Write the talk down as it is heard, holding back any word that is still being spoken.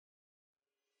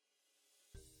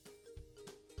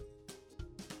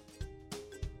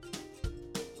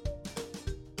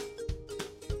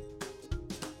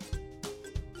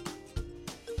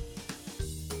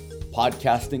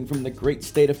podcasting from the great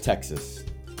state of Texas,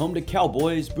 home to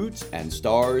cowboys, boots, and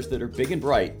stars that are big and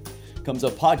bright, comes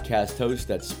a podcast host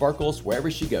that sparkles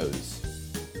wherever she goes.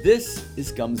 This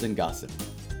is Gums and Gossip.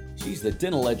 She's the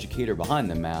dental educator behind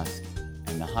the mask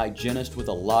and the hygienist with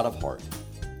a lot of heart,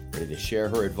 ready to share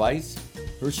her advice,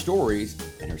 her stories,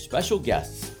 and her special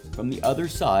guests from the other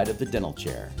side of the dental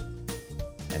chair.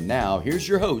 And now, here's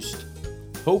your host,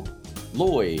 Hope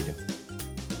Lloyd.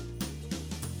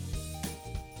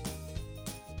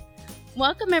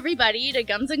 Welcome, everybody, to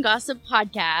Gums and Gossip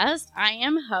Podcast. I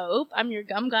am Hope. I'm your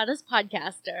Gum Goddess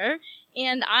podcaster,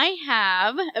 and I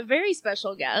have a very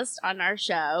special guest on our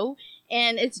show,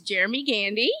 and it's Jeremy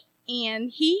Gandy, and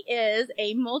he is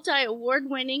a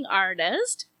multi-award-winning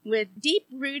artist with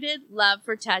deep-rooted love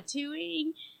for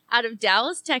tattooing out of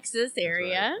Dallas, Texas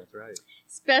area. That's right.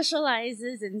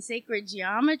 Specializes in sacred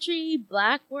geometry,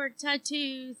 blackwork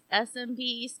tattoos,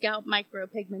 SMP, scalp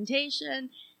micropigmentation,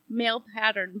 male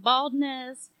pattern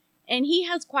baldness, and he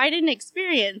has quite an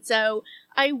experience. So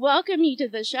I welcome you to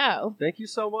the show. Thank you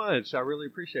so much. I really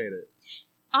appreciate it.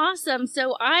 Awesome.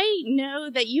 So I know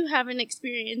that you have an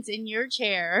experience in your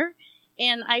chair,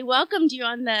 and I welcomed you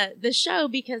on the show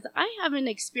because I have an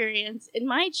experience in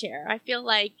my chair. I feel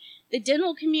like the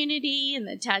dental community and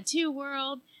the tattoo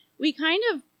world, we kind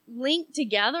of link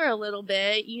together a little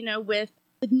bit, you know, with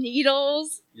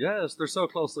needles. Yes, they're so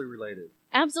closely related.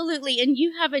 Absolutely. And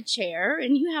you have a chair,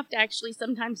 and you have to actually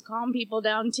sometimes calm people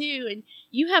down too. And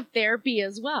you have therapy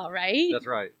as well, right? That's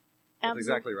right. That's Absolutely.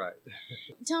 exactly right.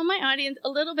 Tell my audience a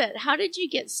little bit. How did you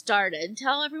get started?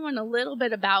 Tell everyone a little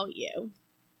bit about you.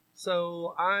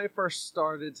 So I first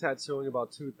started tattooing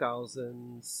about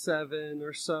 2007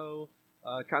 or so.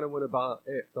 Kind of went about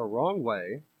it the wrong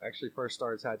way. Actually first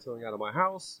started tattooing out of my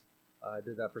house. I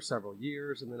did that for several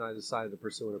years, and then I decided to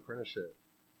pursue an apprenticeship.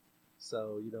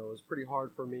 So, you know, it was pretty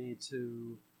hard for me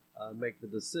to make the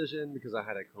decision because I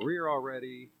had a career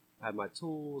already, I had my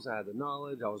tools, I had the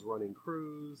knowledge, I was running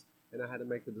crews, and I had to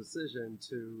make the decision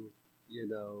to, you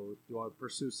know, do I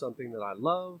pursue something that I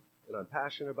love and I'm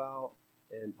passionate about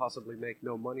and possibly make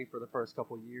no money for the first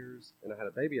couple years, and I had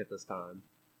a baby at this time,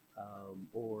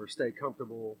 or stay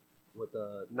comfortable with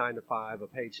a 9-to-5, a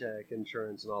paycheck,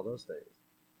 insurance, and all those things.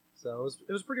 So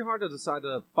it was pretty hard to decide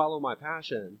to follow my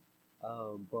passion.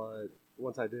 But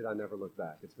once I did, I never looked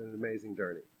back. It's been an amazing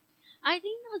journey. I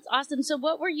think that's awesome. So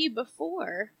what were you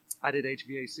before? I did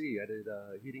HVAC. I did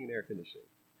heating and air conditioning.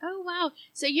 Oh, wow.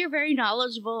 So you're very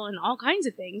knowledgeable in all kinds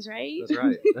of things, right? That's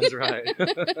right. That's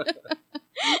right.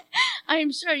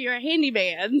 I'm sure you're a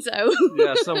handyman, so.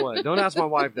 Yeah, somewhat. Don't ask my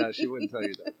wife that. She wouldn't tell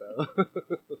you that, though.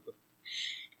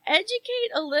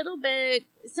 Educate a little bit.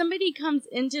 Somebody comes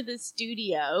into the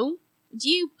studio. Do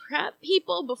you prep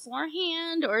people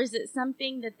beforehand, or is it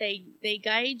something that they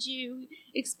guide you?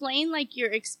 Explain like your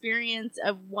experience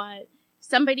of what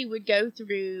somebody would go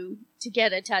through to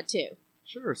get a tattoo.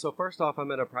 Sure. So first off, I'm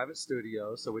at a private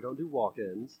studio, so we don't do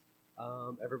walk-ins.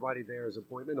 Everybody there is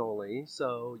appointment only.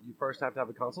 So you first have to have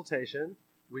a consultation.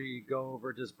 We go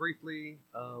over just briefly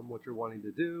what you're wanting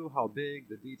to do, how big,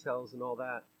 the details, and all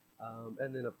that.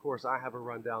 And then, of course, I have a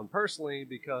rundown personally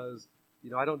because, you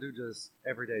know, I don't do just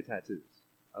everyday tattoos.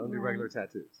 I don't do regular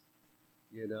tattoos,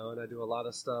 you know, and I do a lot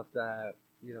of stuff that,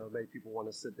 you know, make people want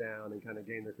to sit down and kind of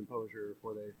gain their composure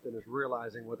before they finish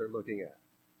realizing what they're looking at,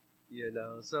 you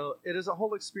know. So it is a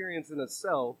whole experience in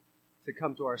itself to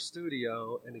come to our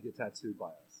studio and to get tattooed by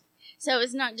us. So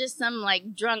it's not just some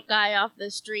like drunk guy off the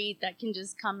street that can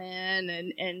just come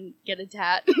in and get a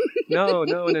tat. No.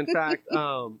 And in fact,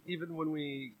 even when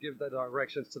we give the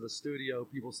directions to the studio,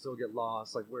 people still get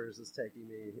lost. Like, where is this taking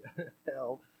me?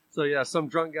 Hell. So yeah, some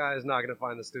drunk guy is not going to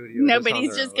find the studio.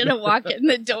 Nobody's just going to walk in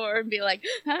the door and be like,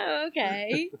 oh,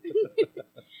 okay.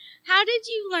 How did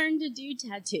you learn to do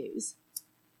tattoos?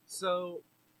 So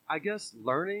I guess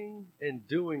learning and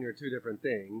doing are two different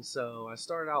things. So I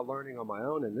started out learning on my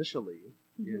own initially,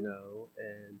 you know,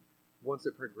 and once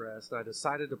it progressed, I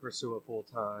decided to pursue it full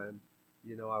time.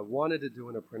 You know, I wanted to do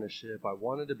an apprenticeship. I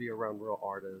wanted to be around real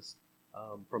artists.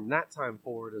 From that time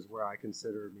forward is where I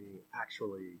consider me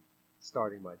actually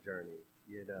starting my journey,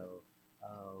 you know.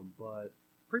 But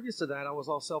previous to that, I was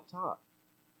all self-taught,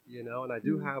 you know, and I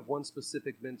do have one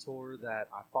specific mentor that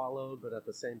I followed, but at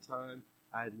the same time,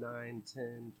 I had 9,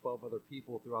 10, 12 other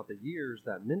people throughout the years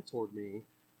that mentored me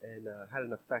and had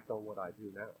an effect on what I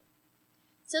do now.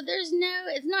 So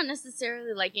it's not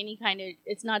necessarily like any kind of,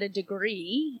 it's not a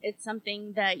degree. It's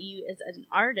something that you, as an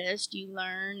artist, you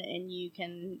learn and you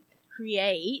can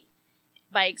create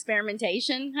by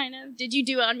experimentation, kind of. Did you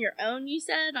do it on your own, you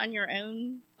said, on your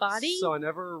own body? So I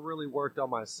never really worked on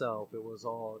myself. It was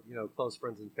all, you know, close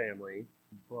friends and family.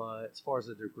 But as far as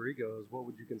a degree goes, what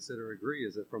would you consider a degree?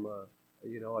 Is it from a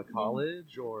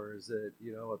college, or is it,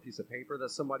 a piece of paper that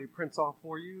somebody prints off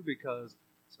for you? Because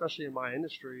especially in my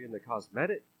industry, in the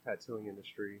cosmetic tattooing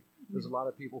industry, there's a lot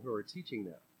of people who are teaching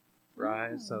now,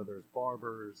 right? Oh. So there's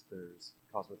barbers, there's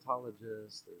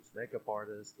cosmetologists, there's makeup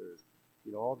artists, there's,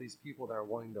 all these people that are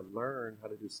wanting to learn how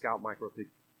to do scalp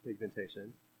micropigmentation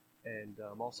and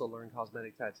also learn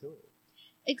cosmetic tattooing.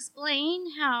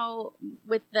 Explain how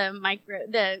with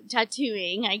the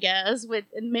tattooing, I guess, with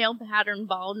male pattern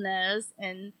baldness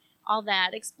and all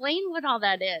that. Explain what all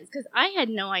that is, because I had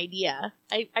no idea.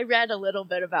 I read a little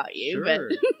bit about you, Sure.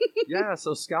 but Yeah,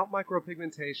 so scalp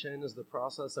micropigmentation is the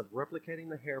process of replicating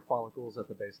the hair follicles at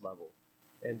the base level.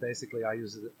 And basically, I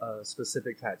use a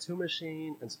specific tattoo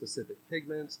machine and specific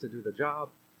pigments to do the job.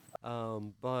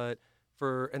 But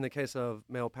in the case of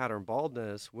male pattern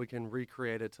baldness, we can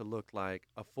recreate it to look like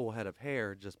a full head of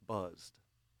hair just buzzed.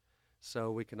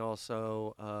 So we can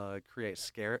also create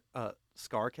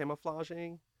scar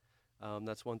camouflaging.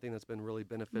 That's one thing that's been really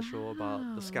beneficial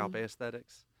about the scalp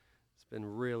aesthetics. It's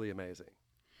been really amazing.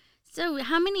 So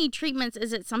how many treatments?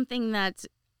 Is it something that's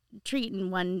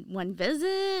treating one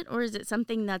visit, or is it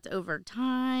something that's over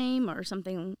time, or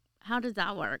something? How does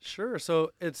that work? Sure.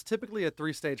 So it's typically a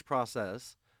 3-stage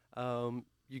process.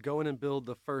 You go in and build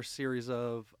the first series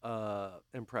of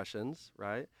impressions,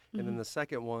 right? And then the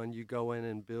second one, you go in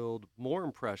and build more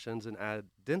impressions and add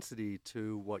density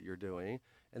to what you're doing.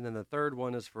 And then the third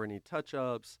one is for any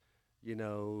touch-ups,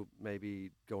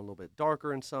 maybe going a little bit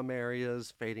darker in some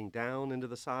areas, fading down into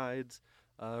the sides.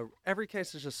 Every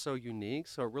case is just so unique,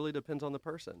 so it really depends on the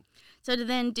person. So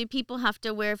do people have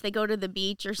to wear, if they go to the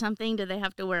beach or something, do they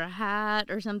have to wear a hat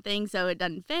or something so it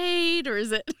doesn't fade, or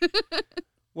is it?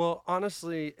 Well,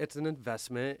 honestly, it's an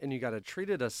investment and you got to treat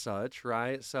it as such,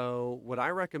 right? So what I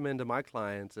recommend to my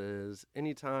clients is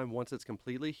anytime, once it's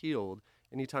completely healed,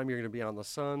 anytime you're going to be out in the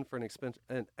sun for an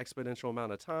exponential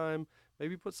amount of time,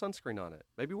 maybe put sunscreen on it.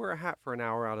 Maybe wear a hat for an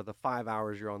hour out of the 5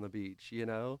 hours you're on the beach,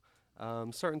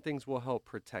 Certain things will help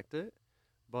protect it.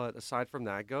 But aside from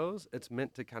that goes, it's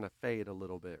meant to kind of fade a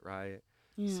little bit, right?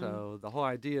 Yeah. So the whole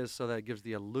idea is so that it gives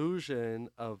the illusion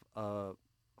of a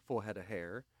full head of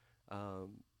hair.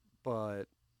 But,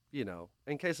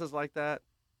 in cases like that,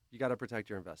 you got to protect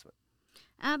your investment.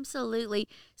 Absolutely.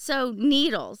 So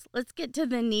needles. Let's get to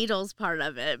the needles part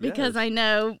of it, because Yes. I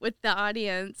know with the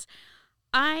audience,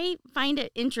 I find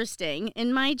it interesting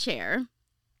in my chair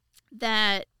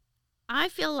that I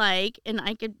feel like, and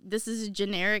this is a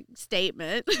generic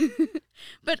statement,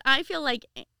 but I feel like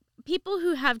people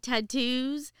who have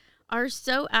tattoos are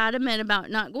so adamant about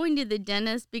not going to the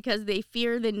dentist because they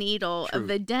fear the needle True. of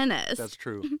the dentist. That's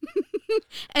true.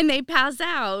 And they pass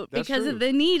out That's because true. of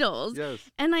the needles. Yes.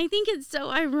 And I think it's so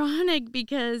ironic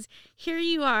because here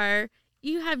you are,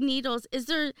 you have needles.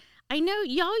 I know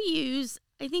y'all do you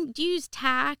use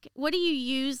tack? What do you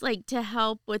use to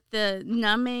help with the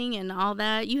numbing and all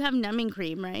that? You have numbing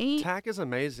cream, right? Tack is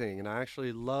amazing, and I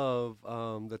actually love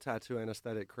the tattoo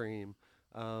anesthetic cream.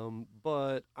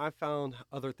 But I found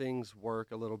other things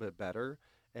work a little bit better.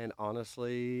 And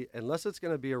honestly, unless it's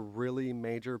going to be a really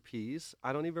major piece,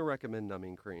 I don't even recommend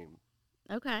numbing cream.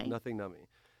 Okay. Nothing numbing.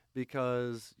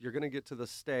 Because you're going to get to the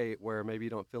state where maybe you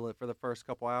don't feel it for the first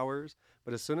couple hours.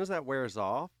 But as soon as that wears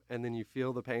off and then you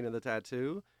feel the pain of the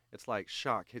tattoo, it's like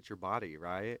shock hits your body,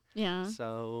 right? Yeah.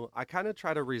 So I kind of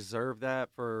try to reserve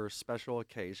that for special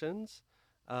occasions.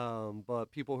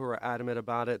 But people who are adamant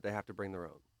about it, they have to bring their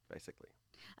own, basically.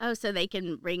 Oh, so they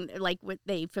can bring,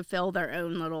 they fulfill their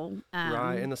own little...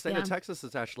 Right. In the state yeah. of Texas,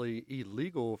 it's actually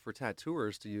illegal for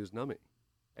tattooers to use numbing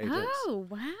agents. Oh,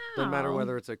 wow. Doesn't matter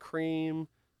whether it's a cream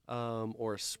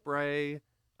or a spray.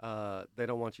 They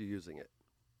don't want you using it.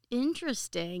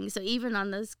 Interesting. So even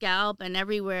on the scalp and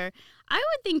everywhere, I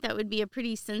would think that would be a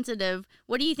pretty sensitive...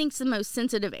 What do you think's the most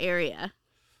sensitive area?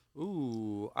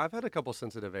 Ooh, I've had a couple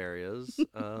sensitive areas.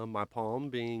 My palm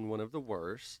being one of the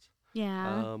worst.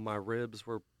 Yeah. My ribs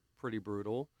were pretty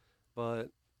brutal,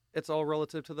 but it's all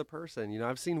relative to the person.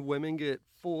 I've seen women get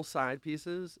full side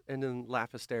pieces and then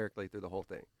laugh hysterically through the whole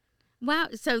thing. Wow.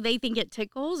 So they think it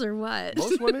tickles or what?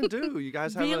 Most women do. You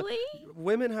guys have Really?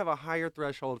 Women have a higher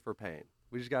threshold for pain.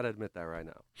 We just got to admit that right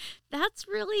now.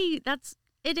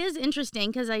 It is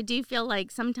interesting because I do feel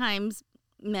like sometimes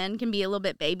men can be a little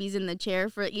bit babies in the chair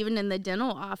for even in the dental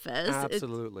office.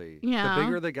 Absolutely. Yeah. The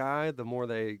bigger the guy, the more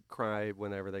they cry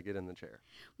whenever they get in the chair.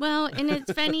 Well, and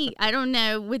it's funny. I don't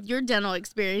know, with your dental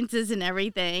experiences and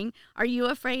everything, are you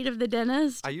afraid of the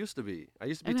dentist? I used to be.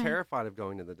 Okay. Terrified of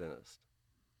going to the dentist.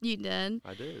 You did?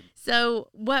 I did. So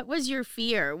what was your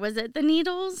fear? Was it the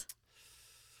needles?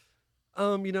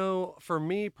 For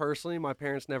me personally, my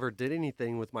parents never did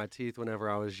anything with my teeth whenever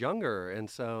I was younger. And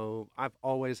so I've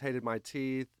always hated my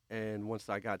teeth. And once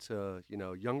I got to,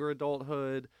 younger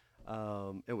adulthood,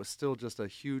 it was still just a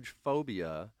huge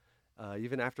phobia,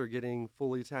 even after getting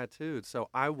fully tattooed. So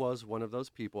I was one of those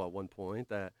people at one point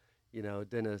that,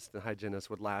 dentists and hygienists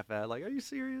would laugh at, like, are you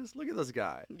serious? Look at this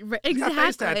guy. He's got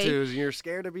face tattoos and you're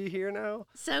scared to be here now?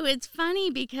 So it's funny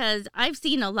because I've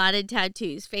seen a lot of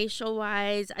tattoos, facial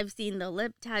wise. I've seen the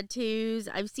lip tattoos.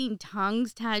 I've seen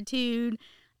tongues tattooed.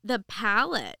 The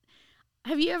palate.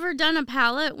 Have you ever done a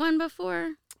palate one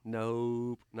before?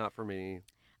 Nope, not for me.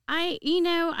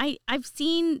 I've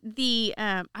seen the,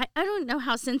 I don't know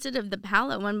how sensitive the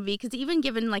palate one would be, because even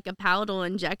given like a palatal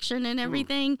injection and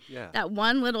everything, that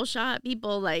one little shot,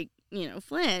 people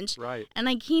flinch. Right. And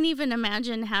I can't even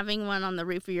imagine having one on the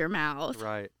roof of your mouth.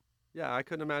 Right. Yeah, I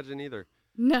couldn't imagine either.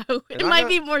 No, it might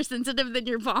be more sensitive than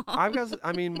your palm.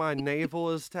 My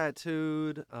navel is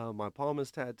tattooed, my palm is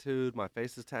tattooed, my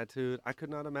face is tattooed. I could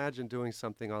not imagine doing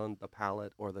something on the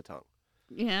palate or the tongue.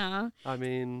 Yeah.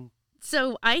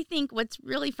 So I think what's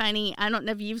really funny, I don't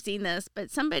know if you've seen this, but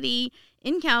somebody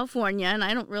in California, and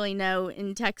I don't really know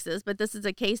in Texas, but this is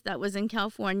a case that was in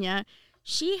California.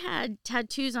 She had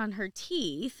tattoos on her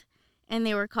teeth, and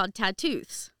they were called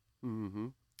tattoos. Mm-hmm.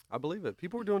 I believe it.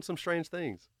 People were doing some strange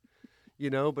things,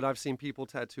 but I've seen people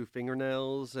tattoo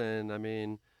fingernails, and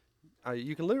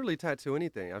you can literally tattoo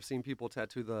anything. I've seen people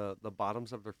tattoo the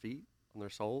bottoms of their feet on their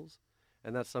soles,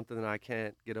 and that's something that I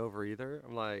can't get over either.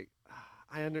 I'm like,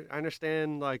 I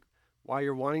understand like why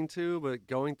you're wanting to, but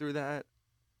going through that,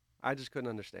 I just couldn't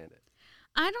understand it.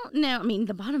 I don't know.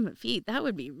 The bottom of feet,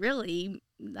 that'd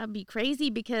be crazy,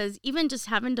 because even just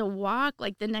having to walk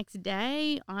like the next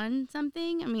day on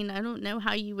something, I don't know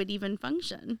how you would even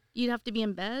function. You'd have to be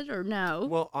in bed or no?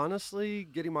 Well, honestly,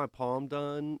 getting my palm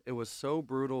done, it was so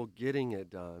brutal getting it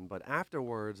done, but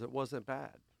afterwards it wasn't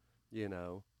bad,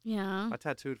 Yeah. I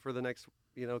tattooed for the next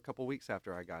couple weeks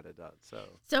after I got it done.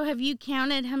 So have you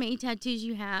counted how many tattoos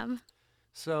you have?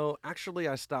 So actually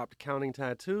I stopped counting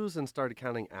tattoos and started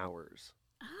counting hours.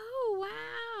 Oh,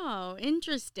 wow.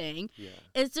 Interesting. Yeah.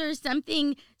 Is there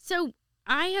something, so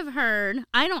I have heard,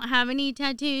 I don't have any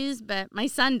tattoos, but my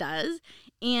son does.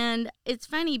 And it's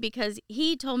funny because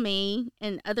he told me,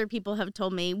 and other people have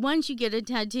told me, once you get a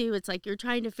tattoo, it's like you're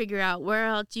trying to figure out where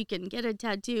else you can get a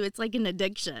tattoo. It's like an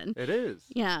addiction. It is.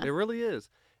 Yeah. It really is.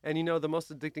 And, the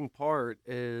most addicting part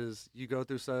is you go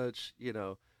through such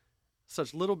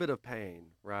little bit of pain,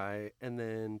 right? And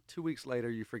then 2 weeks later,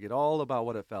 you forget all about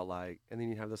what it felt like. And then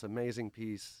you have this amazing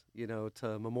piece,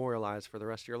 to memorialize for the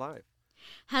rest of your life.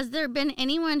 Has there been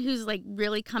anyone who's like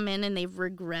really come in and they've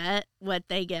regret what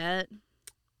they get?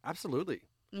 Absolutely.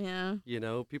 Yeah.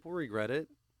 People regret it.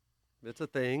 It's a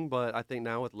thing. But I think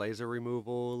now with laser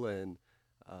removal and,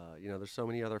 there's so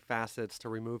many other facets to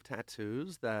remove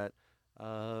tattoos that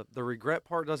the regret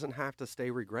part doesn't have to stay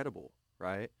regrettable,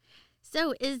 right?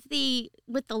 So with the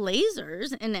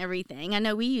lasers and everything, I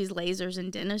know we use lasers in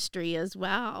dentistry as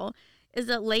well. Is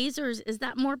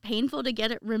that more painful to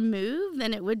get it removed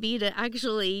than it would be to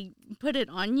actually put it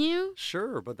on you?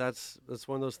 Sure, but that's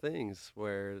one of those things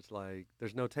where it's like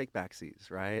there's no take backsies,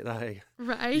 right? Like,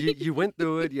 right. You went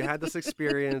through it, you had this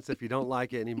experience. If you don't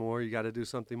like it anymore, you got to do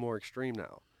something more extreme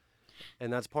now.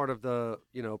 And that's part of the,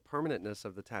 permanentness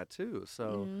of the tattoo.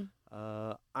 So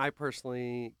I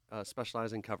personally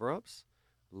specialize in cover-ups.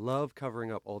 Love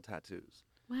covering up old tattoos.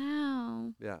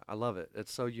 Wow. Yeah, I love it.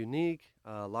 It's so unique.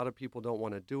 A lot of people don't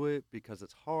want to do it because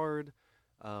it's hard.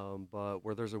 But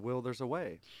where there's a will, there's a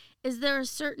way. Is there a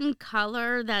certain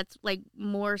color that's like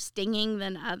more stinging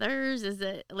than others? Is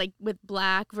it like with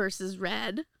black versus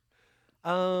red?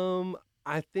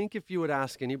 I think if you would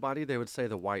ask anybody, they would say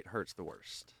the white hurts the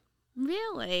worst.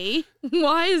 Really?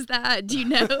 Why is that? Do you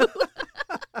know?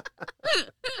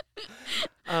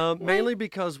 Mainly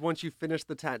because once you finish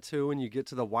the tattoo and you get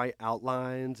to the white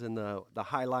outlines and the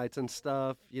highlights and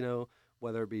stuff,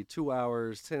 whether it be 2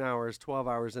 hours, 10 hours, 12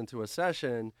 hours into a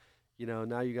session,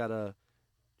 now you got to,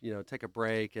 take a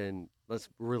break and let's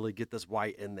really get this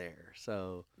white in there.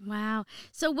 So. Wow.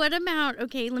 So what about,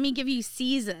 okay, let me give you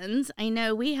seasons. I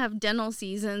know we have dental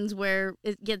seasons where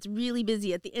it gets really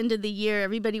busy at the end of the year.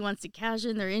 Everybody wants to cash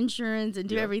in their insurance and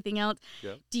do everything else.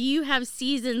 Yep. Do you have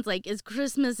seasons, like is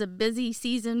Christmas a busy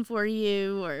season for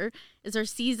you? Or is there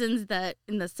seasons that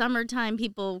in the summertime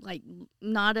people like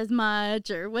not as much?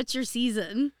 Or what's your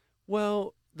season?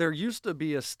 Well, there used to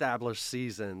be established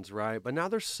seasons, right? But now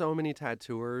there's so many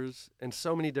tattooers and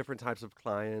so many different types of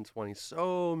clients wanting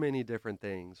so many different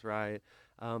things, right?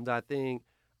 That I think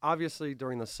obviously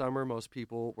during the summer,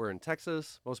 we're in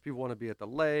Texas. Most people want to be at the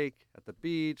lake, at the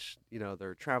beach.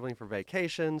 They're traveling for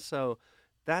vacation. So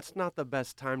that's not the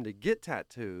best time to get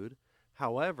tattooed.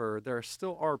 However, there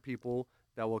still are people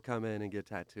that will come in and get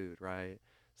tattooed, right?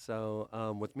 So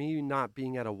with me not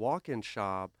being at a walk-in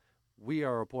shop, we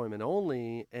are appointment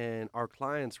only, and our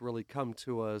clients really come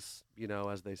to us,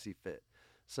 as they see fit.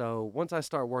 So once I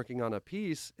start working on a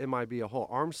piece, it might be a whole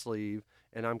arm sleeve,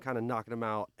 and I'm kind of knocking them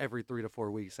out every 3 to 4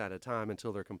 weeks at a time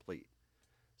until they're complete.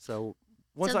 So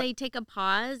they take a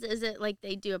pause? Is it like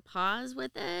they do a pause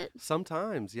with it?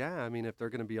 Sometimes, yeah. I mean, if they're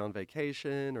going to be on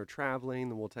vacation or traveling,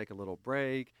 then we'll take a little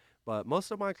break. But most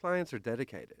of my clients are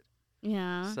dedicated.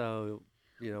 Yeah. So,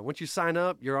 once you sign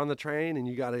up, you're on the train, and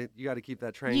you gotta keep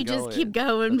that train going. You just keep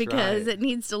going because it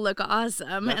needs to look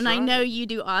awesome. That's and right. I know you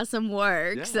do awesome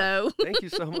work. Yeah. So Thank you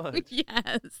so much.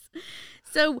 Yes.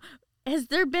 So has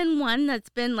there been one that's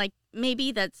been like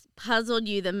maybe that's puzzled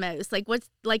you the most? Like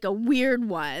what's like a weird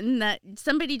one that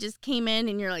somebody just came in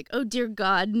and you're like, oh dear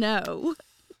God, no.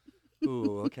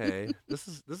 Ooh, okay. This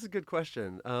is a good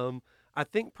question. I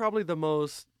think probably the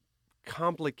most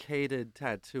complicated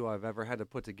tattoo I've ever had to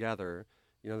put together.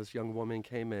 This young woman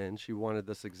came in, she wanted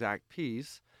this exact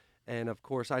piece, and of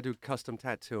course I do custom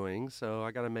tattooing, so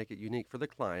I got to make it unique for the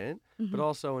client, but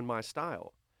also in my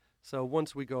style. So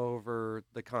once we go over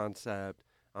the concept,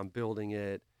 I'm building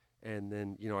it, and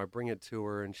then, I bring it to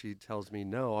her and she tells me,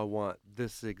 no, I want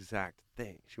this exact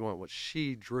thing. She wants what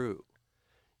she drew,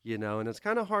 and it's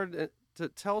kind of hard to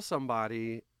tell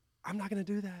somebody, I'm not going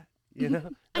to do that.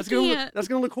 That's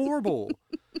gonna look horrible.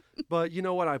 But you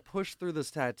know what? I pushed through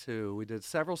this tattoo. We did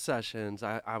several sessions.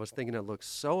 I was thinking it looked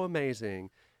so amazing,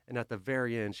 and at the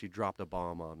very end, she dropped a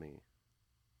bomb on me.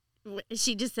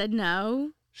 She just said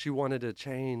no. She wanted to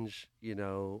change,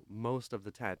 most of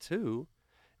the tattoo.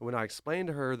 And when I explained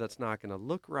to her that's not going to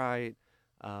look right,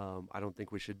 I don't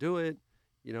think we should do it.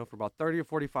 For about 30 or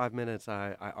 45 minutes,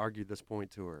 I argued this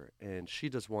point to her, and she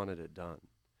just wanted it done.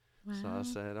 Wow. So I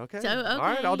said, okay, all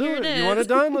right, I'll do it. You want it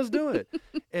done? Let's do it.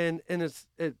 And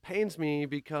it pains me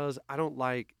because I don't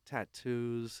like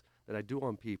tattoos that I do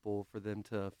on people for them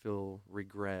to feel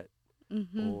regret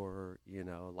or,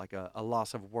 like a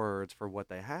loss of words for what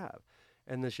they have.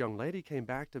 And this young lady came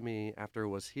back to me after it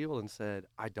was healed and said,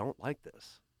 I don't like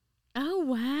this. Oh,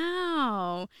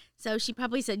 wow. So she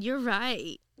probably said, you're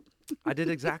right. I did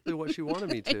exactly what she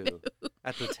wanted me to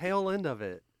at the tail end of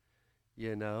it.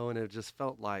 And it just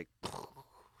felt like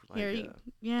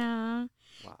yeah.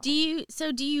 Wow. Do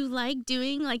you like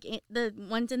doing like the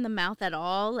ones in the mouth at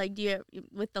all? Like do you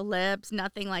with the lips,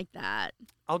 nothing like that?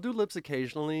 I'll do lips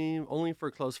occasionally, only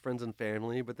for close friends and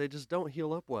family, but they just don't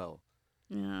heal up well.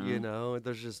 Yeah.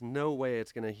 There's just no way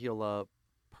it's going to heal up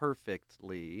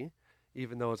perfectly,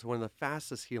 even though it's one of the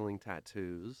fastest healing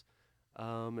tattoos.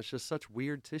 It's just such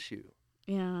weird tissue.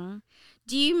 Yeah.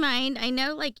 Do you mind? I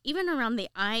know, like, even around the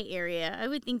eye area, I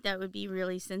would think that would be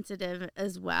really sensitive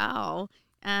as well.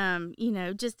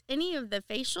 Just any of the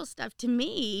facial stuff to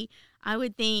me, I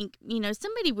would think,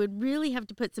 somebody would really have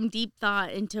to put some deep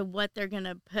thought into what they're going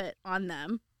to put on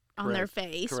them, on their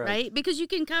face, Correct. right? Because you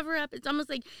can cover up. It's almost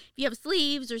like if you have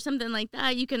sleeves or something like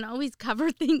that, you can always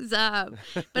cover things up.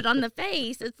 But on the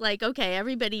face, it's like, okay,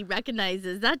 everybody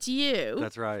recognizes that's you.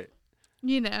 That's right.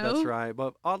 That's right.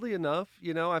 But oddly enough,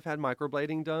 I've had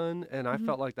microblading done, and I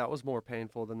felt like that was more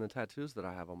painful than the tattoos that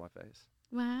I have on my face.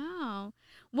 Wow.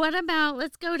 What about,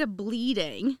 let's go to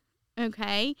bleeding.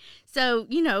 Okay. So,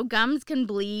 gums can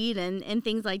bleed and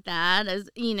things like that, as,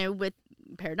 with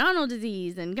periodontal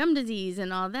disease and gum disease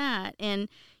and all that. And,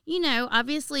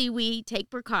 obviously we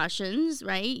take precautions,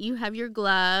 right? You have your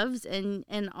gloves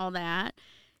and all that.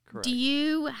 Correct. Do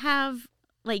you have,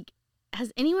 like, has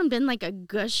anyone been like a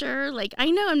gusher? Like,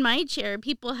 I know in my chair,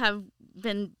 people have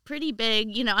been pretty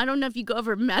big. I don't know if you go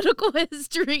over medical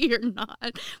history or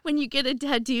not. When you get a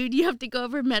tattoo, do you have to go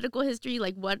over medical history?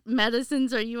 Like, what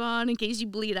medicines are you on in case you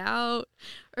bleed out?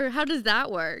 Or how does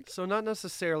that work? So not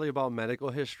necessarily about medical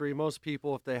history. Most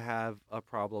people, if they have a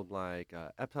problem like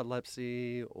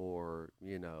epilepsy or,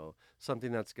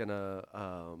 something that's going to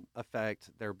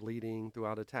affect their bleeding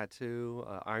throughout a tattoo,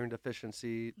 iron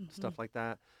deficiency, stuff like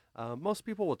that, most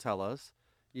people will tell us,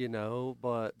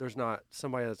 but there's not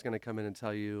somebody that's going to come in and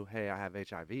tell you, hey, I have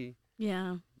HIV.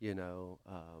 Yeah.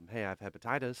 Hey, I have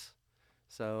hepatitis.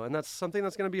 So, and that's something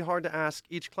that's going to be hard to ask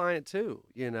each client too,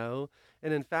 And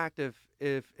in fact,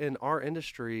 if in our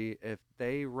industry, if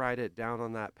they write it down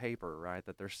on that paper, right,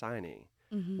 that they're signing,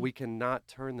 we cannot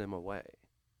turn them away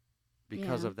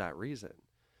because of that reason,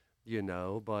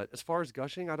 But as far as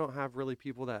gushing, I don't have really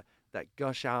people that that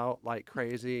gush out like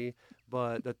crazy.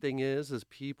 But the thing is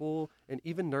people and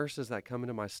even nurses that come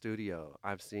into my studio,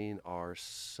 I've seen are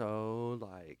so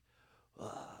like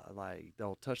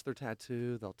they'll touch their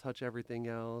tattoo, they'll touch everything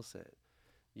else. And,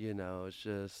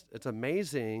 it's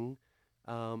amazing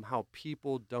how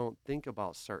people don't think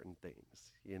about certain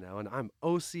things, and I'm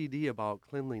OCD about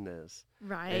cleanliness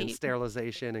and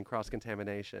sterilization and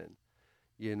cross-contamination,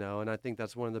 and I think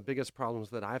that's one of the biggest problems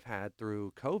that I've had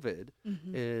through COVID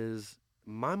is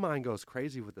my mind goes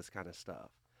crazy with this kind of stuff.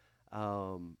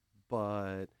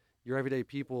 But your everyday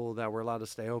people that were allowed to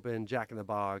stay open, Jack in the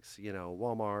Box,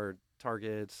 Walmart,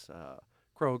 Targets,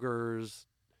 Kroger's,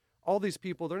 all these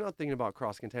people, they're not thinking about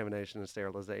cross-contamination and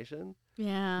sterilization.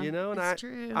 Yeah, and that's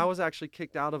true. I was actually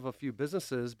kicked out of a few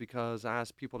businesses because I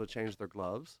asked people to change their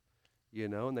gloves,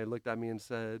 and they looked at me and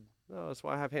said, "Oh, that's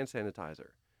why I have hand sanitizer."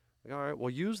 Like, all right,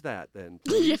 well, use that then,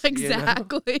 please. Yeah,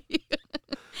 exactly.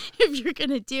 If you're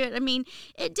going to do it. I mean,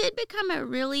 it did become a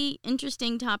really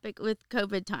interesting topic with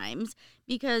COVID times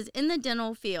because in the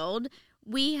dental field,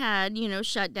 we had,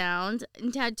 shutdowns.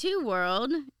 In tattoo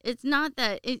world, it's not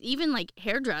that, even like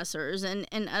hairdressers and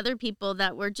other people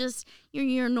that were just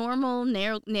your normal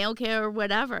nail care or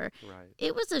whatever. Right.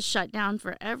 It was a shutdown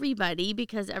for everybody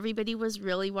because everybody was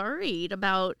really worried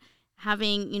about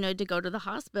having, to go to the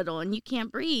hospital and you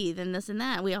can't breathe and this and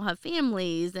that. We all have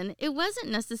families, and it wasn't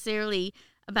necessarily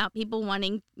about people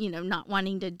wanting, not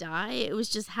wanting to die. It was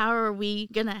just how are we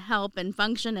going to help and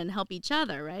function and help each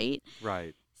other, right?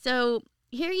 Right. So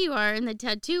here you are in the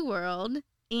tattoo world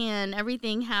and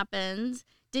everything happens.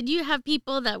 Did you have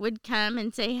people that would come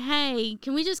and say, "Hey,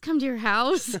 can we just come to your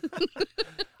house?"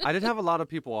 I did have a lot of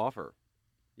people offer,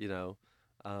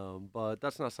 but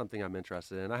that's not something I'm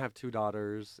interested in. I have 2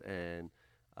 daughters, and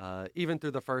even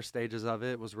through the first stages of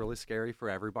it was really scary for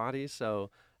everybody.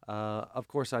 So, of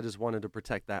course, I just wanted to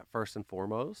protect that first and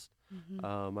foremost.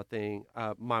 I think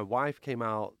my wife came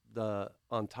out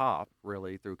on top,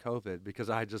 really, through COVID because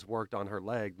I just worked on her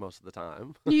leg most of the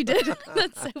time. You did?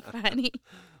 That's so funny.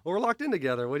 Well, we're locked in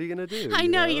together. What are you going to do? I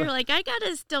know. You're like, I got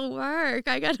to still work.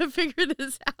 I got to figure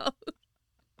this out.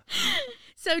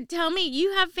 So tell me,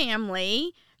 you have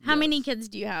family. How many kids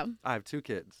do you have? I have 2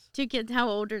 kids. 2 kids. How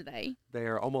old are they? They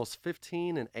are almost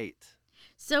 15 and 8.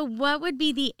 So what would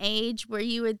be the age where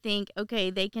you would think, okay,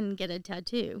 they can get a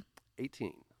tattoo?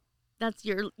 18. That's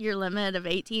your limit of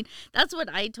 18. That's what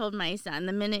I told my son.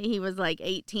 The minute he was like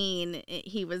 18,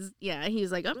 he was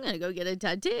like, I'm going to go get a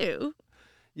tattoo.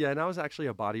 Yeah, and I was actually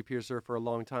a body piercer for a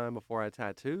long time before I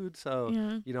tattooed.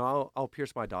 So, I'll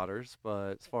pierce my daughters.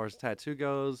 But as far as tattoo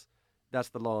goes, that's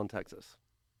the law in Texas.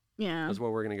 Yeah. That's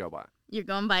what we're going to go by. You're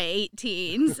going by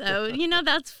 18. So,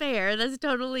 that's fair. That's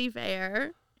totally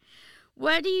fair.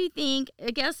 What do you think?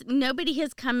 I guess nobody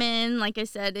has come in, like I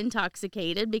said,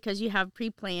 intoxicated because you have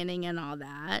pre-planning and all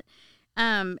that.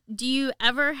 Do you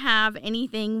ever have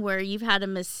anything where you've had a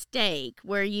mistake,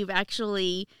 where you've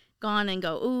actually gone and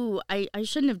go, ooh, I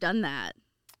shouldn't have done that?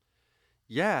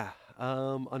 Yeah.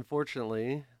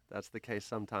 Unfortunately, that's the case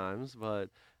sometimes. But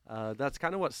that's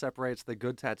kind of what separates the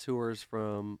good tattooers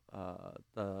from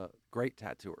the great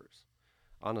tattooers.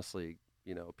 Honestly,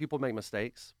 people make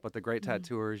mistakes, but the great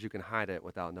tattooers, you can hide it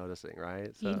without noticing,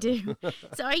 right? So. You do.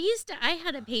 So I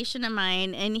had a patient of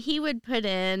mine, and he would put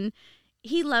in,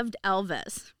 he loved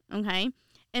Elvis, okay?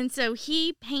 And so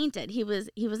he painted, he was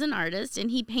an artist,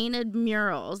 and he painted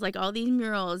murals, like all these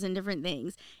murals and different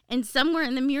things. And somewhere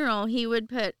in the mural, he would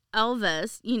put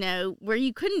Elvis, where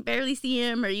you couldn't barely see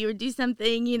him, or you would do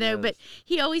something, Yes. but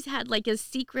he always had like a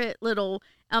secret little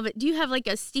Elvis. Do you have like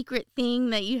a secret thing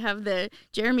that you have the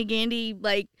Jeremy Gandy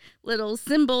like little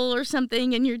symbol or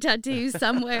something in your tattoo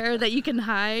somewhere that you can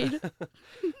hide?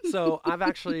 So I've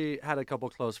actually had a couple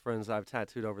close friends I've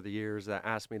tattooed over the years that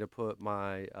asked me to put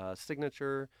my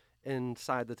signature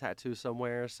inside the tattoo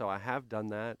somewhere. So I have done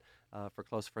that for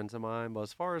close friends of mine. But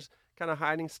as far as kind of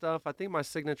hiding stuff, I think my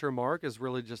signature mark is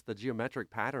really just the geometric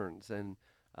patterns and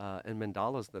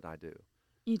mandalas that I do.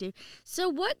 You do. So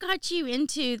what got you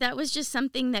into, that was just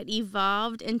something that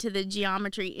evolved into the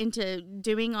geometry, into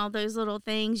doing all those little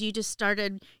things? You just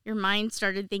your mind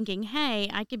started thinking,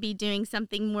 hey, I could be doing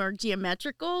something more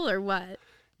geometrical, or what?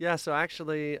 Yeah, so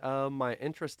actually my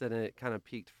interest in it kind of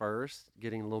peaked first,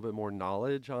 getting a little bit more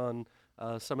knowledge on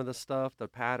some of the stuff, the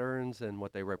patterns and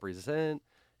what they represent,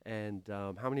 and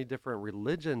how many different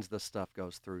religions the stuff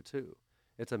goes through too.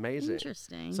 It's amazing.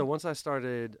 Interesting. So once I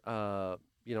started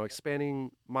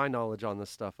expanding my knowledge on this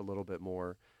stuff a little bit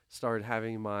more, started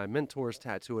having my mentors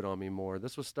tattoo it on me more.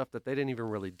 This was stuff that they didn't even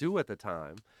really do at the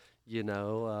time,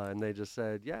 and they just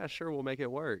said, yeah, sure, we'll make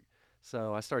it work.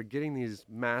 So I started getting these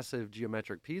massive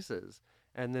geometric pieces,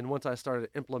 And then once I started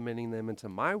implementing them into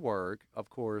my work, of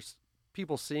course,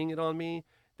 people seeing it on me,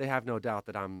 they have no doubt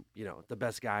that I'm, the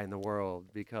best guy in the world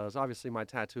because obviously my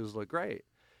tattoos look great.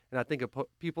 And I think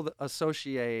people that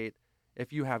associate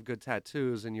if you have good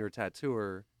tattoos and you're a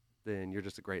tattooer, then you're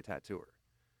just a great tattooer.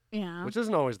 Yeah. Which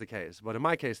isn't always the case, but in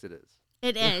my case it is.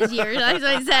 It is. As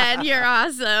I said, you're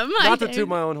awesome. Not to toot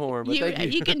my own horn, but thank you.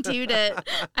 You can toot it.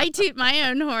 I toot my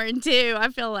own horn too. I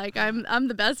feel like I'm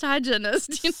the best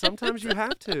hygienist. Sometimes you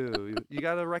have to. You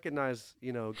got to recognize,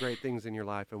 great things in your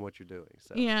life and what you're doing.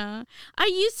 So. Yeah. I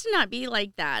used to not be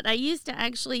like that. I used to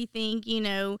actually think,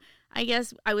 I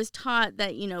guess I was taught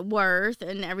that, worth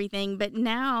and everything, but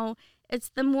now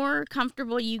it's the more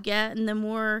comfortable you get and the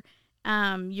more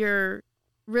you're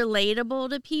relatable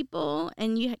to people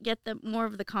and you get the more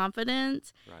of the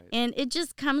confidence. Right. And it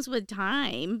just comes with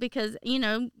time because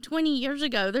 20 years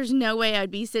ago there's no way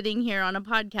I'd be sitting here on a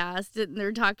podcast and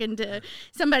they're talking to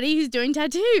somebody who's doing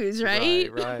tattoos, right?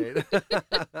 Right.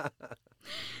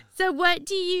 So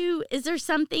is there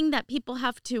something that people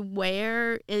have to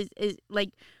wear is like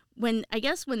when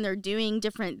they're doing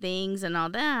different things and all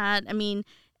that, I mean,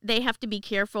 they have to be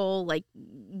careful, like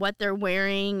what they're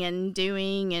wearing and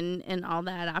doing and all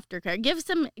that aftercare. Give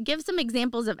some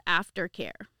examples of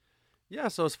aftercare. Yeah,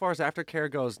 so as far as aftercare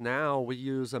goes now, we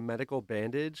use a medical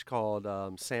bandage called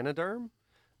Saniderm.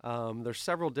 There's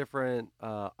several different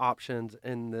options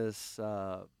in this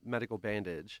medical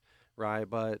bandage, right?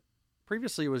 But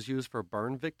previously it was used for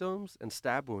burn victims and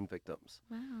stab wound victims.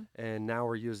 Wow. And now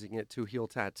we're using it to heal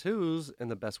tattoos in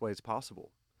the best ways possible.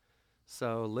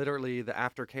 So literally the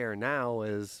aftercare now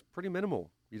is pretty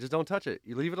minimal. You just don't touch it.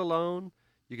 You leave it alone.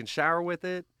 You can shower with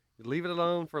it. You leave it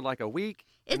alone for like a week.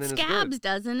 It scabs,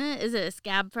 doesn't it? Is it a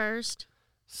scab first?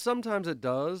 Sometimes it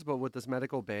does, but with this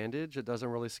medical bandage, it doesn't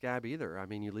really scab either. I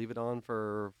mean, you leave it on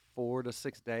for 4 to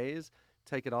 6 days,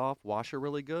 take it off, wash it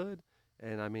really good,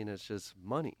 and I mean, it's just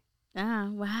money. Ah,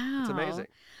 wow. It's amazing.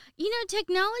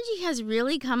 Technology has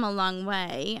really come a long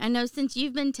way. I know since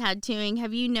you've been tattooing,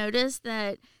 have you noticed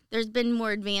that there's been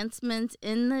more advancements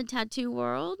in the tattoo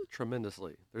world?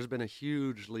 Tremendously. There's been a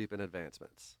huge leap in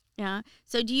advancements. Yeah.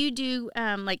 So do you do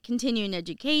like continuing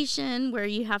education where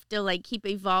you have to like keep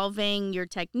evolving your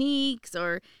techniques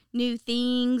or new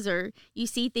things, or you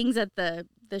see things at the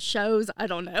shows? I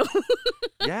don't know.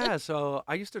 Yeah. So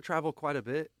I used to travel quite a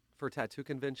bit for tattoo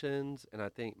conventions, and I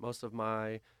think most of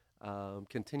my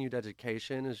continued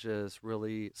education is just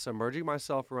really submerging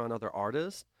myself around other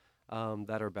artists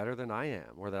that are better than I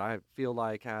am, or that I feel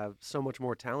like have so much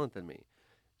more talent than me.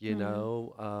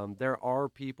 There are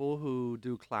people who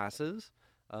do classes,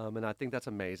 and I think that's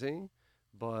amazing.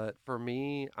 But for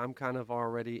me, I'm kind of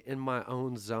already in my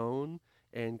own zone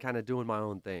and kind of doing my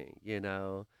own thing,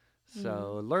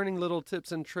 So learning little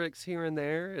tips and tricks here and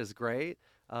there is great.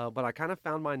 But I kind of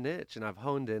found my niche and I've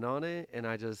honed in on it. And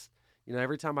I just,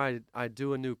 every time I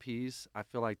do a new piece, I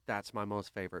feel like that's my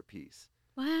most favorite piece.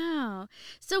 Wow.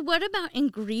 So what about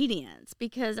ingredients?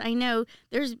 Because I know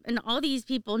there's all these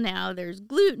people now, there's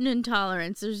gluten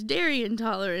intolerance, there's dairy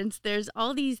intolerance, there's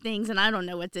all these things, and I don't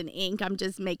know what's in ink. I'm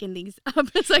just making these up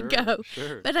as I go.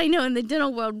 Sure. But I know in the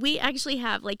dental world, we actually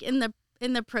have like in the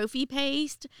Profi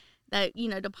paste that,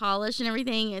 to polish and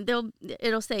everything, and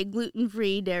it'll say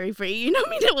gluten-free, dairy-free,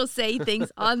 it will say things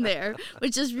on there,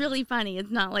 which is really funny. It's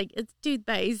not like it's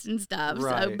toothpaste and stuff.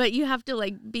 Right. So, but you have to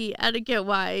like be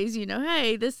etiquette-wise,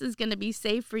 hey, this is going to be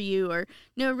safe for you, or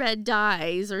no red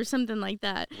dyes or something like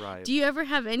that. Right. Do you ever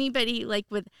have anybody like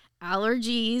with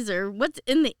allergies, or what's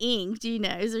in the ink? Do you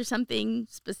know? Is there something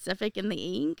specific in the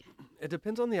ink? It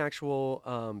depends on the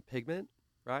actual pigment.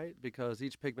 Right? Because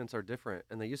each pigments are different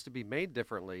and they used to be made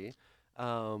differently.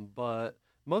 But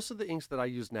most of the inks that I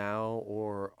use now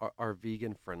are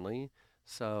vegan friendly.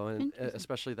 So, and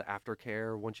especially the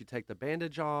aftercare, once you take the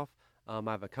bandage off, I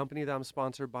have a company that I'm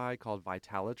sponsored by called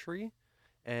Vitalitry.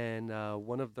 And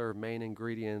one of their main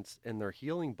ingredients in their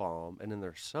healing balm and in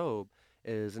their soap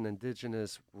is an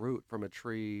indigenous root from a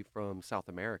tree from South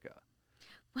America.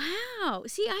 Wow.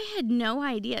 See, I had no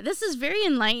idea. This is very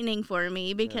enlightening for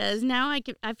me because now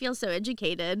I feel so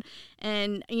educated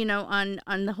and,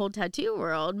 on the whole tattoo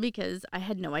world because I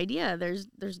had no idea there's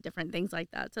different things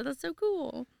like that. So that's so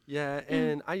cool. Yeah,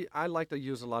 and I like to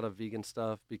use a lot of vegan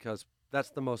stuff because that's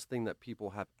the most thing that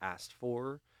people have asked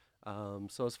for.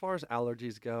 So as far as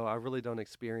allergies go, I really don't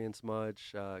experience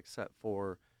much except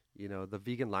for, the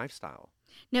vegan lifestyle.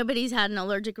 Nobody's had an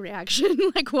allergic reaction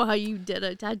like while you did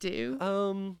a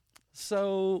tattoo?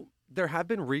 So there have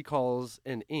been recalls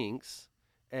in inks,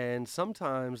 and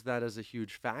sometimes that is a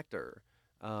huge factor.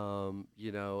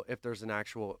 If there's an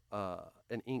actual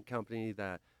an ink company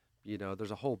that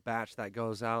there's a whole batch that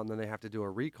goes out and then they have to do a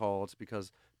recall. It's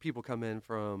because people come in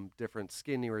from different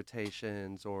skin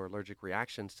irritations or allergic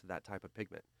reactions to that type of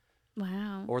pigment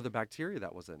Wow. or the bacteria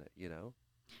that was in it.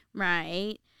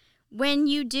 Right. When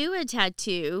you do a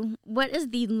tattoo, what is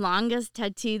the longest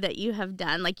tattoo that you have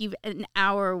done? Like you've an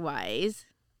hour wise?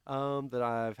 That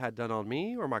I've had done on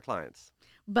me or my clients.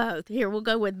 Both. Here, we'll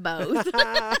go with both.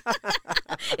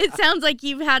 It sounds like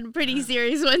you've had pretty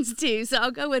serious ones too, so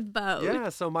I'll go with both. Yeah,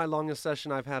 so my longest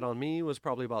session I've had on me was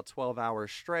probably about 12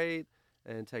 hours straight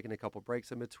and taking a couple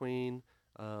breaks in between.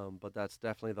 But that's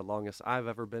definitely the longest I've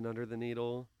ever been under the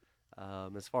needle.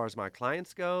 As far as my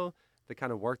clients go, the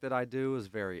kind of work that I do is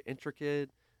very intricate,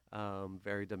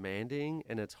 very demanding,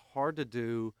 and it's hard to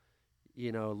do,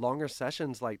 longer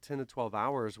sessions like 10 to 12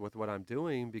 hours with what I'm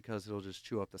doing because it'll just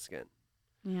chew up the skin.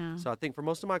 Yeah. So I think for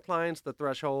most of my clients, the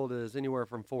threshold is anywhere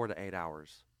from 4 to 8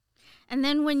 hours. And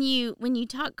then when you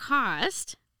talk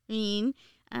cost,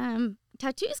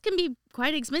 tattoos can be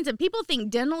quite expensive. People think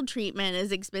dental treatment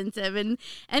is expensive, and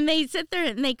they sit there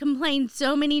and they complain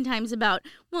so many times about,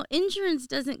 well, insurance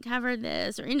doesn't cover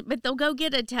this, but they'll go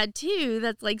get a tattoo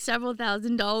that's like several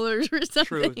 $1,000s or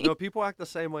something. True. No, people act the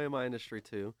same way in my industry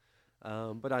too.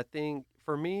 But I think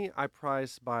for me, I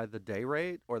price by the day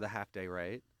rate or the half day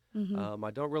rate. Mm-hmm.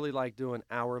 I don't really like doing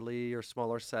hourly or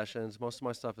smaller sessions. Most of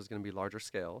my stuff is going to be larger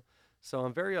scale. So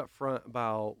I'm very upfront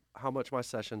about how much my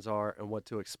sessions are and what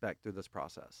to expect through this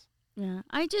process. Yeah,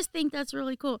 I just think that's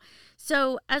really cool.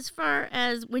 So as far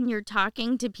as when you're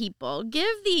talking to people,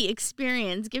 give the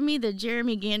experience, give me the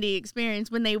Jeremy Gandy experience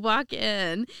when they walk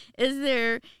in. Is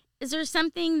there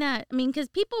something that, because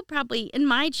people probably, in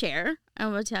my chair, I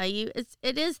will tell you,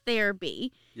 it is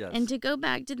therapy. Yes. And to go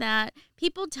back to that,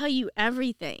 people tell you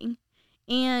everything.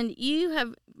 And you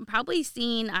have probably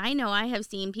seen, I know I have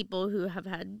seen people who have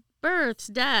had births,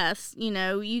 deaths,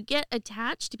 you get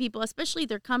attached to people, especially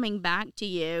they're coming back to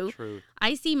you. True.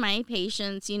 I see my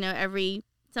patients, every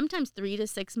sometimes 3 to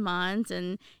 6 months,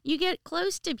 and you get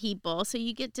close to people. So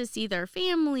you get to see their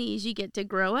families, you get to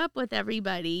grow up with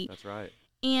everybody. That's right.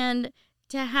 And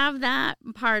to have that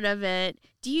part of it,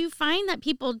 do you find that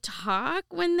people talk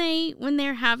when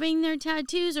they're having their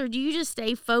tattoos, or do you just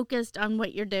stay focused on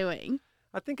what you're doing?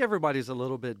 I think everybody's a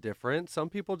little bit different. Some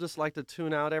people just like to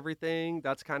tune out everything.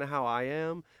 That's kind of how I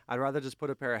am. I'd rather just put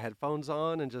a pair of headphones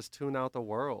on and just tune out the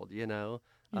world, Yeah.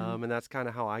 And that's kind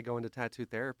of how I go into tattoo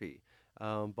therapy.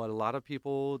 But a lot of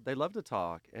people, they love to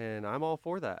talk, and I'm all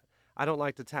for that. I don't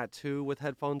like to tattoo with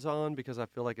headphones on because I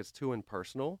feel like it's too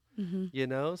impersonal,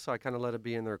 Mm-hmm. so I kind of let it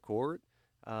be in their court.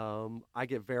 I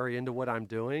get very into what I'm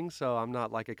doing, so I'm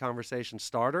not like a conversation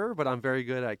starter, but I'm very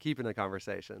good at keeping a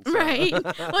conversation. So. Right.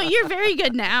 Well, you're very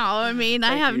good now. I Thank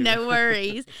have you. no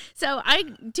worries. So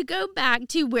to go back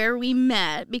to where we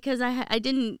met, because I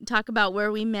didn't talk about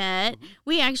where we met. Mhm.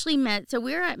 We actually met. So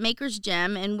we're at Maker's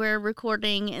Gym, and we're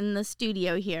recording in the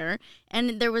studio here.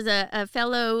 And there was a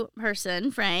fellow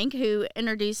person, Frank, who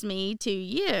introduced me to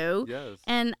you. Yes.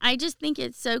 And I just think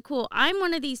it's so cool. I'm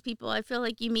one of these people, I feel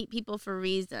like you meet people for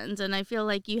reasons, and I feel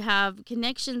like you have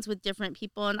connections with different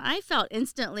people, and I felt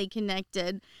instantly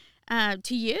connected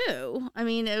to you.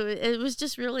 It was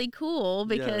just really cool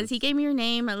because he Yes. gave me your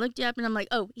name. I looked you up, and I'm like,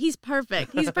 oh, he's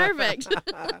perfect. He's perfect.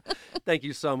 Thank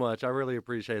you so much. I really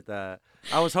appreciate that.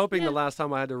 I was hoping Yeah. the last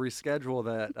time I had to reschedule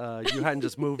that you hadn't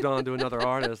just moved on to another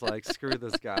artist. Like, screw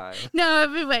this guy. No,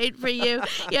 I've been waiting for you.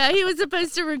 Yeah, he was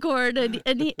supposed to record,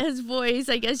 and his voice,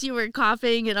 I guess you were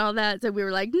coughing and all that, so we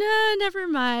were like, no, never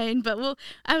mind. But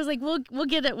I was like, we'll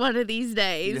get it one of these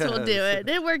days. We'll do Yes. it.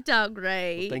 It worked out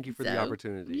great. Well, thank you for the So,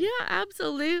 opportunity. Yeah,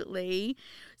 absolutely.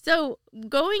 So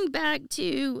going back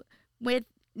to with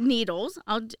needles,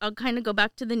 I'll kind of go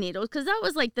back to the needles because that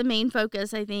was like the main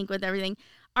focus, I think, with everything.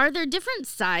 Are there different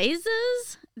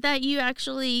sizes that you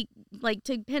actually like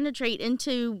to penetrate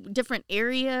into different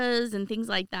areas and things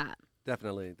like that?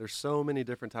 Definitely. There's so many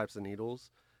different types of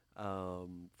needles,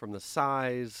 from the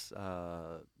size,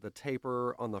 the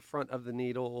taper on the front of the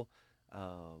needle,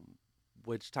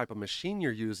 which type of machine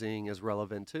you're using is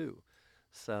relevant too.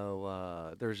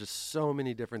 So there's just so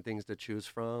many different things to choose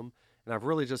from. And I've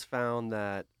really just found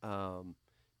that,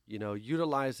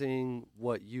 utilizing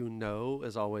what you know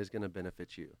is always going to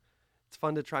benefit you. It's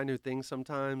fun to try new things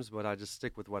sometimes, but I just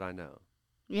stick with what I know.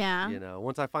 Yeah.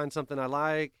 Once I find something I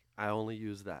like, I only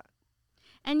use that.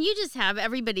 And you just have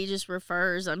everybody just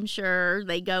refers, I'm sure.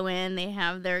 They go in, they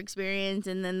have their experience,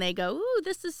 and then they go, ooh,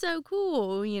 this is so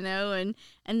cool, and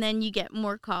then you get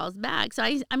more calls back. So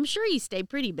I'm sure you stay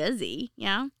pretty busy,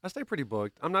 yeah? I stay pretty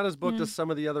booked. I'm not as booked Yeah. as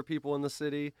some of the other people in the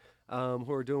city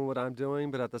who are doing what I'm doing,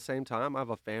 but at the same time, I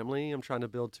have a family. I'm trying to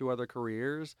build 2 other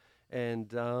careers,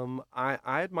 And I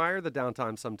admire the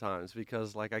downtime sometimes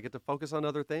because like I get to focus on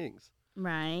other things.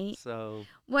 Right. So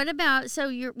What about, so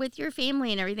you're with your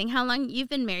family and everything? How long, you've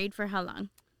been married for how long?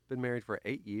 been married for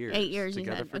 8 years. 8 years, you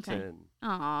Together said. for Okay. 10.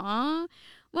 Aw.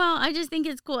 Well, I just think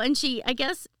it's cool. And she, I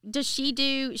guess, she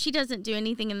doesn't do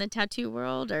anything in the tattoo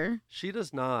world, or? She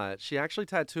does not. She actually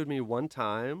tattooed me one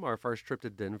time, our first trip to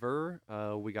Denver.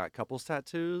 We got couples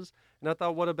tattoos. And I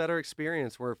thought, what a better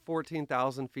experience. We're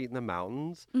 14,000 feet in the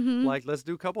mountains. Mm-hmm. Like, let's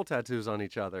do couple tattoos on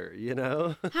each other, you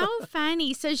know? How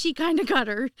funny. So she kind of got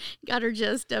her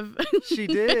gist of. She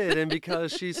did. And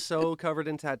because she's so covered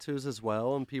in tattoos as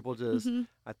well, and people just, Mhm.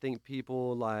 I think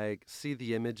people like see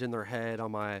the image in their head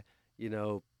on my,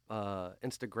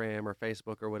 Instagram or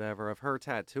Facebook or whatever of her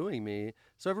tattooing me.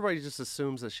 So everybody just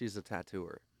assumes that she's a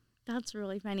tattooer. That's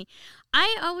really funny.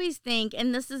 I always think,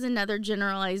 and this is another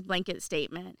generalized blanket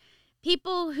statement,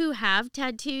 people who have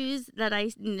tattoos that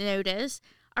I notice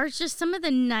are just some of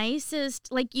the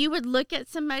nicest. Like, you would look at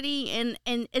somebody and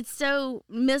it's so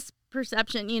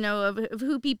misperception, of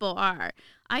who people are.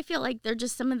 I feel like they're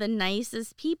just some of the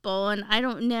nicest people, and I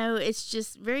don't know, it's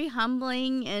just very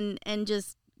humbling and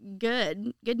just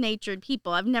good-natured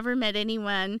people. I've never met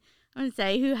anyone, I would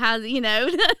say, who has,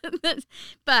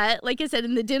 but like I said,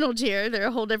 in the dental chair, they're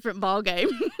a whole different ball game.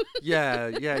 Yeah,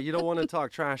 you don't want to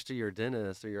talk trash to your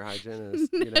dentist or your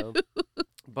hygienist,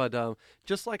 But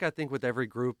just like I think with every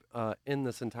group in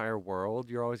this entire world,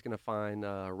 you're always going to find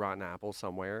a rotten apple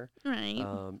somewhere Right.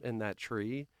 in that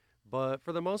tree. But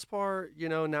for the most part,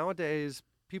 nowadays,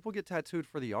 people get tattooed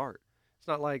for the art. It's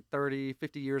not like 30,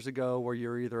 50 years ago where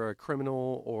you're either a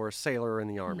criminal or a sailor in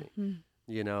the army.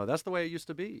 Mm-hmm. That's the way it used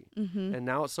to be. Mm-hmm. And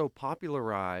now it's so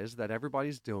popularized that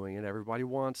everybody's doing it. Everybody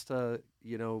wants to,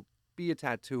 be a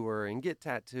tattooer and get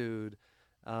tattooed.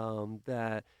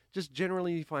 That just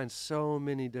generally you find so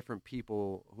many different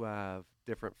people who have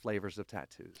different flavors of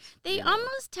tattoos. They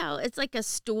almost tell, it's like a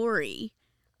story.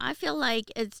 I feel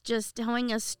like it's just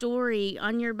telling a story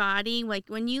on your body. Like,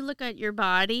 when you look at your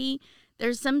body,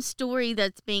 there's some story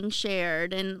that's being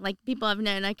shared, and like people I've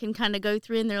known, I can kind of go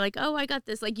through and they're like, oh, I got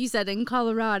this, like you said, in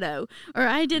Colorado, or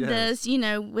I did this,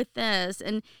 with this,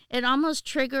 and it almost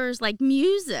triggers like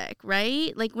music,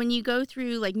 right? Like when you go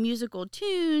through like musical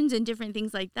tunes and different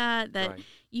things like that, Right.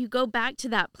 you go back to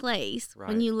that place when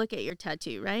Right. you look at your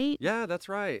tattoo, right? Yeah, that's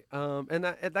right. And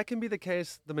that can be the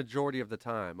case the majority of the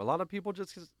time. A lot of people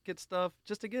just get stuff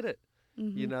just to get it.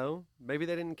 Mm-hmm. Maybe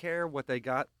they didn't care what they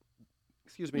got.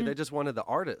 Excuse me. Yeah. They just wanted the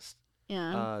artist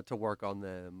Yeah. to work on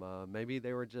them. Maybe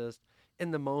they were just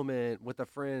in the moment with a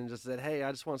friend, just said, "Hey,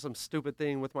 I just want some stupid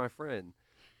thing with my friend."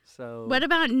 So What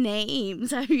about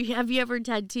names? Have you ever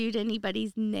tattooed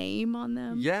anybody's name on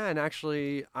them? yeah, and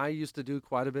actually, I used to do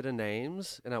quite a bit of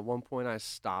names, and at one point I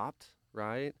stopped.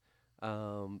 Right,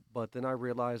 but then I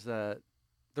realized that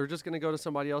they're just going to go to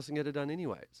somebody else and get it done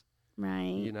anyways.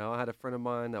 Right. I had a friend of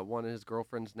mine that wanted his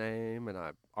girlfriend's name, and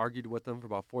I argued with him for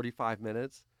about 45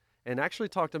 minutes and actually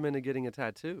talked him into getting a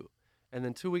tattoo. And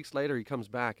then 2 weeks later, he comes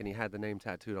back and he had the name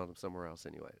tattooed on him somewhere else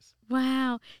anyways.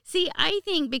 Wow. See, I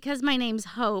think because my name's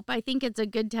Hope, I think it's a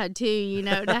good tattoo,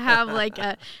 to have like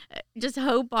just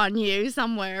hope on you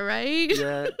somewhere, right?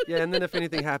 Yeah, and then if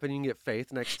anything happened, you can get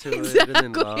faith next to it, Exactly.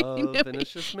 and then love, and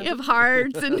it's just meant You have to be.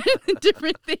 hearts and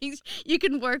different things. You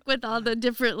can work with all the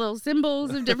different little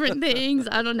symbols of different things.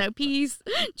 I don't know, peace,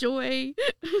 joy.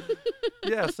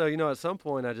 Yeah, so, at some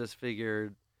point I just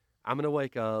figured I'm going to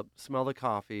wake up, smell the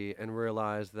coffee, and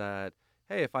realize that,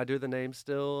 hey, if I do the name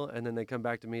still and then they come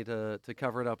back to me to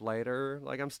cover it up later,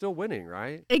 like I'm still winning,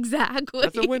 right? Exactly.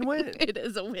 That's a win-win. It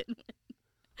is a win-win.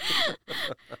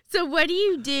 So what do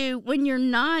you do when you're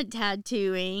not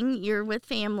tattooing? You're with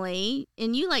family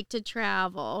and you like to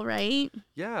travel, right?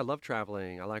 Yeah, I love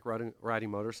traveling. I like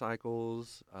riding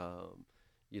motorcycles.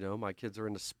 My kids are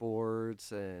into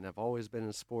sports and have always been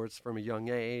in sports from a young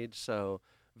age, so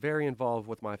very involved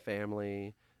with my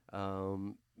family.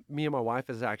 Me and my wife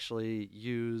has actually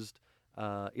used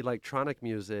electronic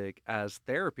music as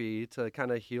therapy to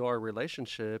kind of heal our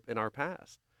relationship in our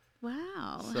past.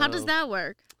 Wow. How does So, that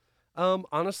work?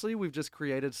 honestly, we've just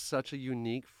created such a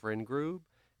unique friend group,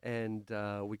 and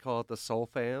we call it the Soul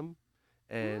Fam.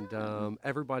 And Wow.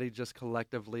 everybody just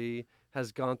collectively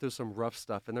has gone through some rough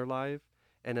stuff in their life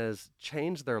and has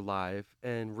changed their life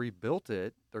and rebuilt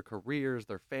it, their careers,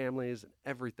 their families, and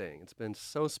everything. It's been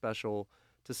so special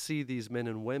to see these men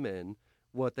and women,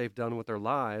 what they've done with their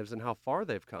lives and how far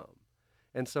they've come.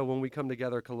 And so when we come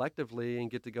together collectively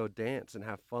and get to go dance and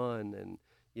have fun and,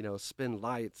 spin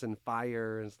lights and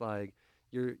fire, it's like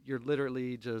you're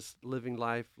literally just living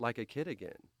life like a kid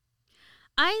again.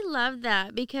 I love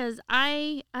that because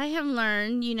I have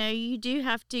learned, you do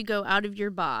have to go out of your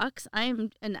box. I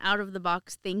am an out of the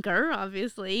box thinker,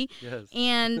 obviously. Yes.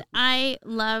 And I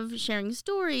love sharing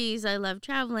stories. I love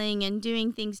traveling and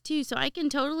doing things too. So I can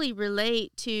totally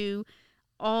relate to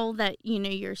all that,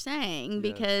 you're saying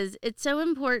because it's so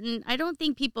important. I don't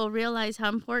think people realize how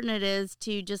important it is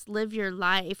to just live your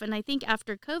life. And I think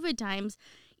after COVID times,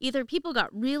 either people got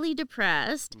really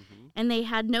depressed and they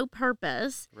had no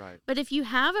purpose. Right. But if you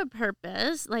have a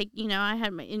purpose, like, I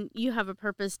had and you have a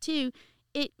purpose too,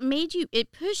 it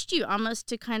pushed you almost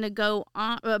to kind of go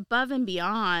on above and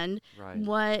beyond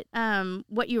what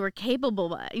you were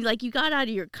capable of. Like you got out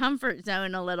of your comfort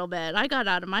zone a little bit. I got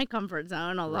out of my comfort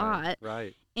zone a lot.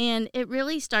 Right. And it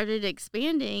really started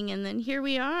expanding, and then here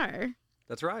we are.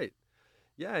 That's right.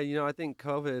 Yeah, I think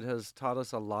COVID has taught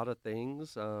us a lot of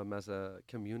things as a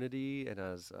community and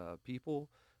as people,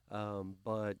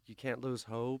 but you can't lose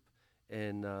hope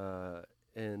in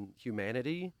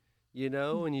humanity,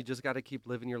 and you just got to keep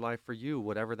living your life for you,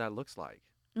 whatever that looks like.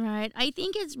 Right. I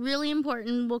think it's really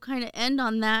important. We'll kind of end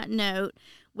on that note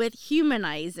with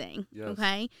humanizing. Yes.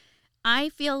 Okay. I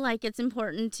feel like it's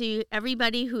important to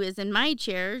everybody who is in my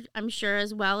chair, I'm sure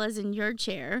as well as in your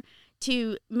chair,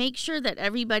 to make sure that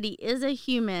everybody is a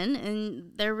human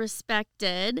and they're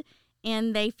respected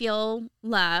and they feel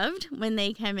loved when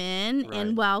they come in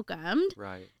and welcomed.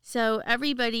 Right. So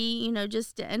everybody,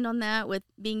 just to end on that with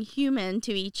being human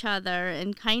to each other,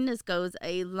 and kindness goes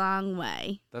a long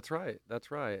way. That's right. That's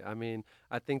right. I mean,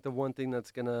 I think the one thing that's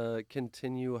going to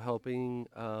continue helping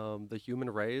the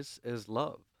human race is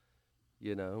love,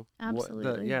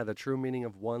 Absolutely. The true meaning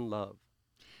of one love.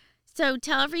 So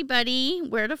tell everybody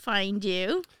where to find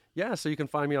you. Yeah, so you can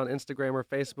find me on Instagram or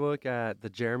Facebook at the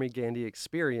Jeremy Gandy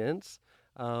Experience.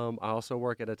 I also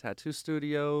work at a tattoo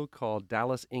studio called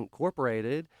Dallas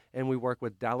Incorporated, and we work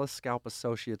with Dallas Scalp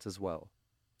Associates as well.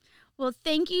 Well,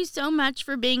 thank you so much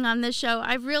for being on the show.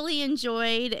 I've really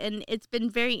enjoyed, and it's been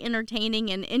very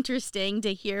entertaining and interesting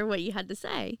to hear what you had to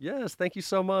say. Yes, thank you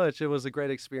so much. It was a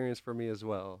great experience for me as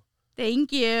well.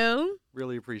 Thank you.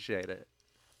 Really appreciate it.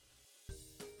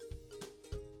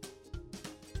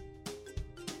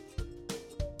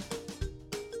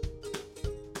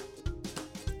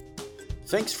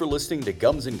 Thanks for listening to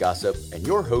Gums and Gossip and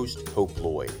your host, Hope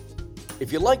Lloyd.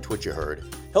 If you liked what you heard,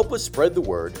 help us spread the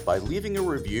word by leaving a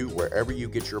review wherever you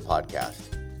get your podcast.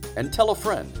 And tell a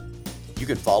friend. You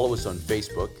can follow us on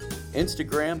Facebook,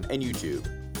 Instagram, and YouTube.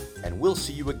 And we'll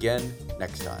see you again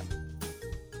next time.